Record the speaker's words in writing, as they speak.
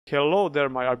Hello there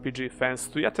my RPG fans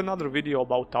to yet another video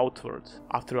about Outward.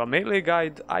 After a melee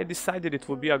guide, I decided it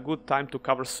would be a good time to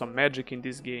cover some magic in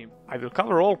this game. I will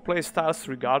cover all playstyles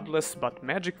regardless, but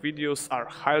magic videos are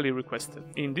highly requested.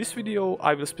 In this video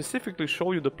I will specifically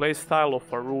show you the playstyle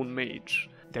of a Rune Mage.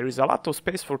 There is a lot of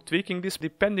space for tweaking this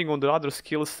depending on the other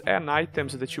skills and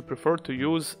items that you prefer to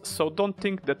use, so don't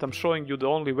think that I'm showing you the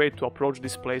only way to approach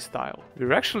this playstyle.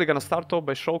 We're actually gonna start off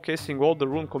by showcasing all the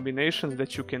rune combinations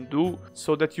that you can do,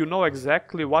 so that you know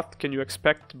exactly what can you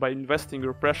expect by investing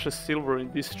your precious silver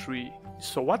in this tree.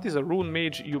 So what is a Rune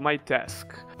Mage, you might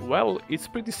ask? Well, it's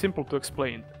pretty simple to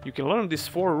explain. You can learn these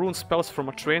 4 rune spells from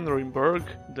a trainer in Berg,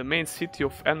 the main city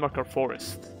of Endmarker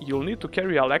Forest. You'll need to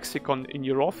carry a lexicon in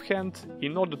your offhand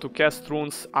in order to cast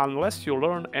runes, unless you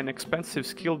learn an expensive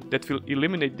skill that will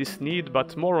eliminate this need,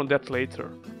 but more on that later.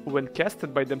 When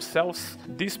casted by themselves,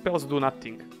 these spells do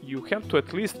nothing. You have to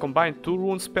at least combine 2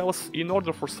 rune spells in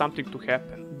order for something to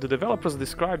happen. The developers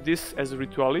describe this as a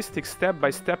ritualistic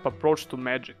step-by-step approach to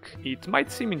magic. It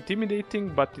might seem intimidating,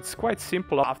 but it's quite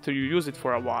simple after you use it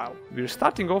for a while. We're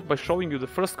starting off by showing you the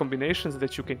first combinations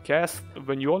that you can cast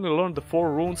when you only learn the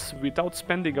 4 runes without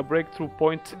spending a breakthrough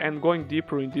point and going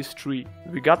deeper in this tree.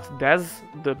 We got Dez,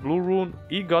 the blue rune,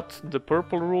 Egot, the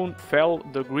purple rune, Fel,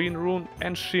 the green rune,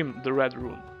 and Shim, the red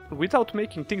rune. Without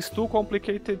making things too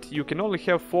complicated, you can only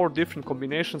have 4 different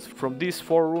combinations from these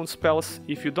 4 rune spells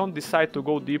if you don't decide to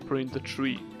go deeper in the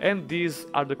tree. And these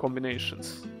are the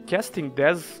combinations. Casting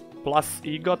Dez plus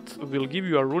Egot will give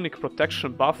you a runic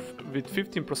protection buff with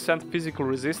 15% physical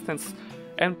resistance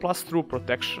and plus true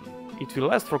protection. It will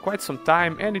last for quite some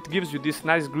time and it gives you this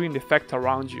nice green effect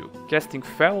around you. Casting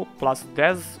Fel plus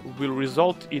Dez will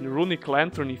result in Runic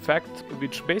Lantern effect,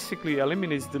 which basically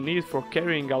eliminates the need for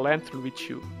carrying a lantern with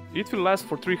you. It will last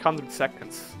for 300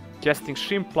 seconds. Casting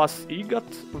Shim plus Egot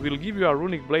will give you a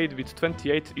runic blade with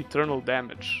 28 eternal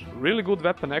damage. Really good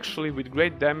weapon actually, with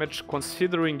great damage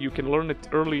considering you can learn it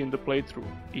early in the playthrough.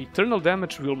 Eternal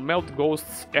damage will melt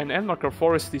ghosts and Endmarker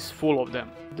Forest is full of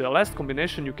them. The last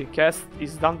combination you can cast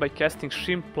is done by casting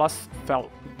Shim plus Fel.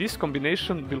 This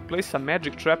combination will place a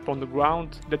magic trap on the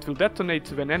ground that will detonate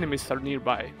when enemies are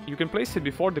nearby. You can place it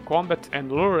before the combat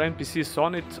and lure NPCs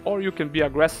on it, or you can be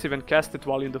aggressive and cast it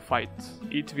while in the fight.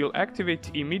 It will activate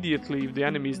immediately if the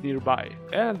enemy is nearby.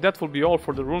 And that will be all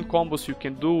for the rune combos you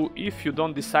can do if you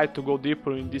don't decide to go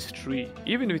deeper in this tree.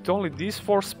 Even with only these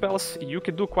 4 spells, you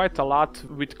can do quite a lot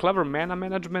with clever mana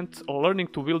management, learning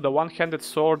to wield a one-handed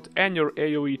sword and your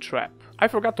AoE trap. I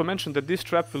forgot to mention that this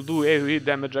trap will do AoE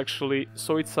damage actually,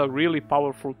 so it's a really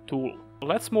powerful tool.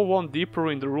 Let's move on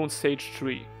deeper in the Rune Sage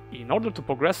tree. In order to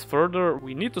progress further,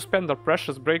 we need to spend our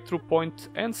precious breakthrough point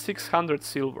and 600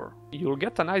 silver. You'll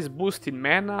get a nice boost in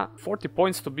mana, 40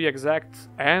 points to be exact,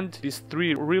 and these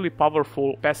 3 really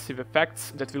powerful passive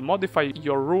effects that will modify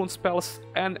your rune spells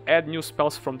and add new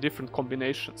spells from different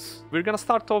combinations. We're gonna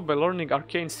start off by learning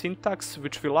Arcane Syntax,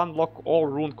 which will unlock all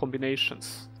rune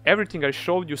combinations. Everything I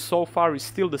showed you so far is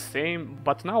still the same,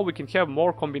 but now we can have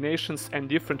more combinations and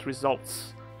different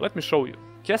results. Let me show you.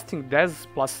 Casting Dez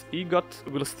plus Egot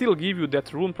will still give you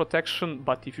that rune protection,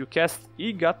 but if you cast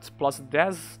Egot plus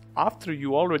Dez after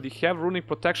you already have runic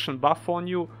protection buff on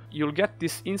you, you'll get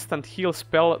this instant heal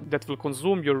spell that will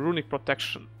consume your runic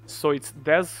protection. So it's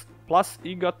Dez plus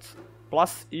Egot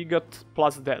plus Egot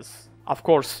plus Dez. Of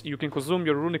course, you can consume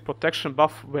your runic protection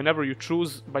buff whenever you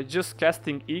choose by just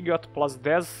casting Egot plus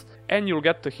Dez and you'll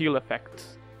get the heal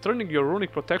effect. Turning your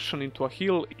runic protection into a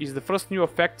heal is the first new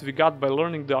effect we got by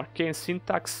learning the Arcane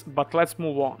Syntax, but let's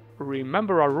move on.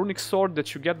 Remember our runic sword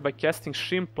that you get by casting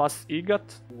Shim plus Egot?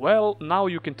 Well, now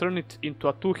you can turn it into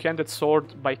a 2-handed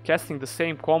sword by casting the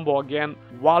same combo again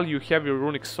while you have your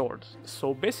runic sword.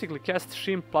 So basically cast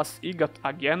Shim plus Egot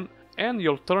again, and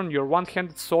you'll turn your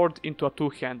one-handed sword into a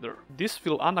 2-hander. This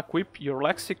will unequip your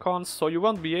lexicon, so you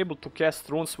won't be able to cast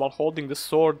runes while holding the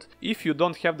sword if you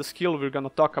don't have the skill we're gonna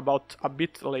talk about a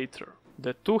bit later.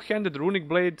 The 2-handed runic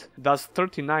blade does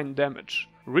 39 damage.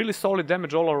 Really solid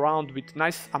damage all around with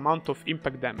nice amount of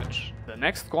impact damage. The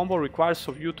next combo requires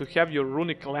of you to have your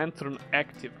runic lantern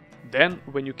active. Then,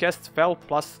 when you cast Fel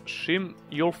plus Shim,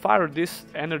 you'll fire this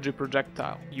energy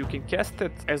projectile. You can cast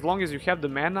it as long as you have the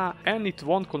mana and it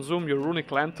won't consume your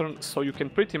runic lantern, so you can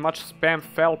pretty much spam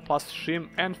Fel plus Shim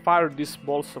and fire these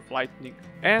balls of lightning.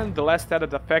 And the last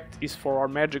added effect is for our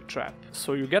magic trap.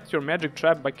 So you get your magic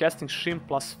trap by casting Shim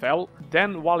plus Fel,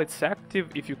 then while it's active,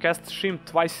 if you cast Shim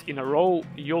twice in a row,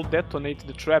 you'll detonate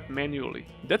the trap manually.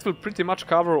 That will pretty much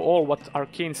cover all what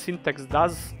Arcane Syntax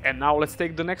does, and now let's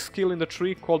take the next skill in the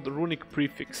tree called Runic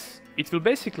Prefix. It will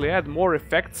basically add more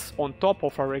effects on top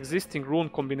of our existing rune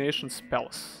combination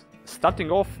spells.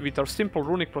 Starting off with our simple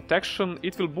runic protection,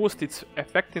 it will boost its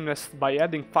effectiveness by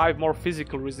adding 5 more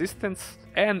physical resistance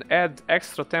and add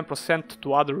extra 10%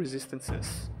 to other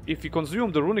resistances. If we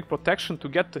consume the runic protection to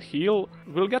get the heal,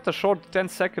 we'll get a short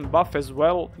 10-second buff as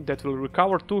well that will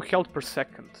recover 2 health per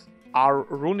second. Our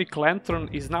runic lantern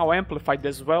is now amplified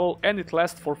as well and it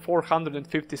lasts for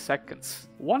 450 seconds.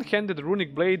 One-handed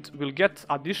runic blade will get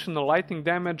additional lightning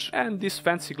damage and this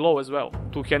fancy glow as well.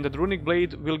 Two-handed runic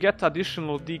blade will get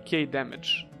additional decay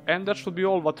damage. And that should be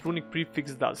all what runic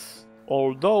prefix does.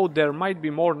 Although there might be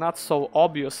more not so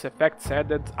obvious effects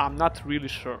added, I'm not really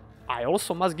sure. I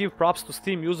also must give props to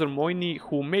Steam user Moini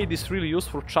who made this really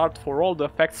useful chart for all the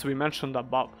effects we mentioned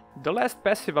above. The last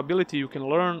passive ability you can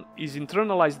learn is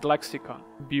Internalized Lexicon.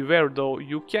 Beware though,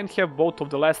 you can have both of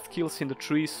the last skills in the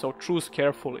tree, so choose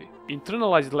carefully.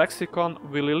 Internalized Lexicon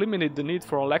will eliminate the need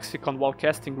for a lexicon while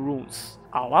casting runes,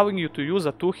 allowing you to use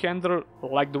a two-hander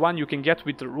like the one you can get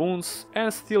with the runes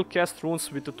and still cast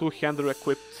runes with the two-hander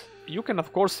equipped. You can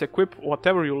of course equip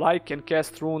whatever you like and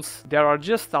cast runes, there are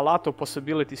just a lot of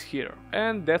possibilities here.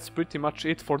 And that's pretty much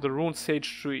it for the Rune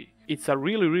Sage tree. It's a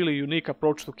really unique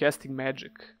approach to casting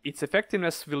magic. Its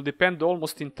effectiveness will depend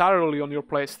almost entirely on your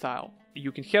playstyle.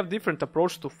 You can have different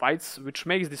approach to fights, which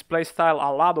makes this playstyle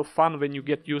a lot of fun when you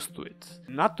get used to it.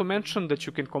 Not to mention that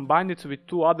you can combine it with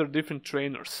 2 other different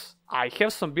trainers. I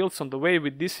have some builds on the way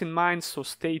with this in mind, so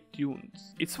stay tuned.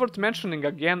 It's worth mentioning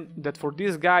again that for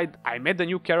this guide I made a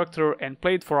new character and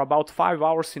played for about 5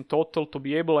 hours in total to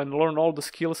be able and learn all the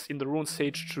skills in the Rune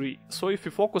Sage tree. So if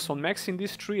you focus on maxing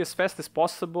this tree as fast as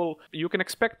possible, you can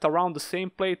expect around the same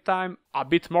playtime, a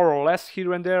bit more or less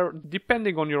here and there,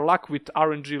 depending on your luck with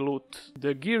RNG loot.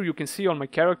 The gear you can see on my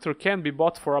character can be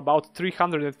bought for about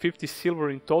 350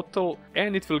 silver in total,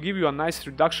 and it will give you a nice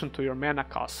reduction to your mana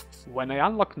cost. When I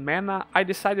unlocked mana, I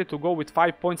decided to go with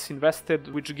 5 points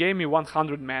invested, which gave me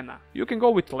 100 mana. You can go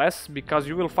with less, because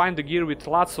you will find the gear with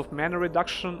lots of mana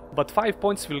reduction, but 5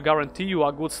 points will guarantee you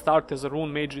a good start as a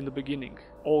Rune Mage in the beginning.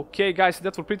 Okay guys,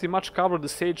 that will pretty much cover the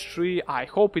Sage tree. I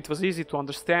hope it was easy to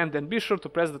understand, and be sure to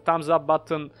press the thumbs up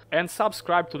button and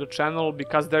subscribe to the channel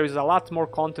because there is a lot more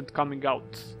content coming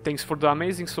out. Thanks for the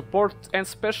amazing support and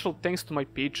special thanks to my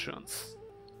patrons.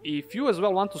 If you as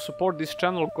well want to support this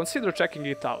channel, consider checking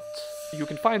it out. You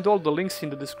can find all the links in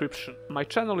the description. My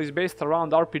channel is based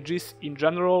around RPGs in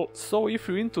general, so if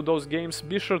you're into those games,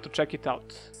 be sure to check it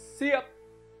out. See ya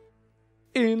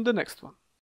in the next one.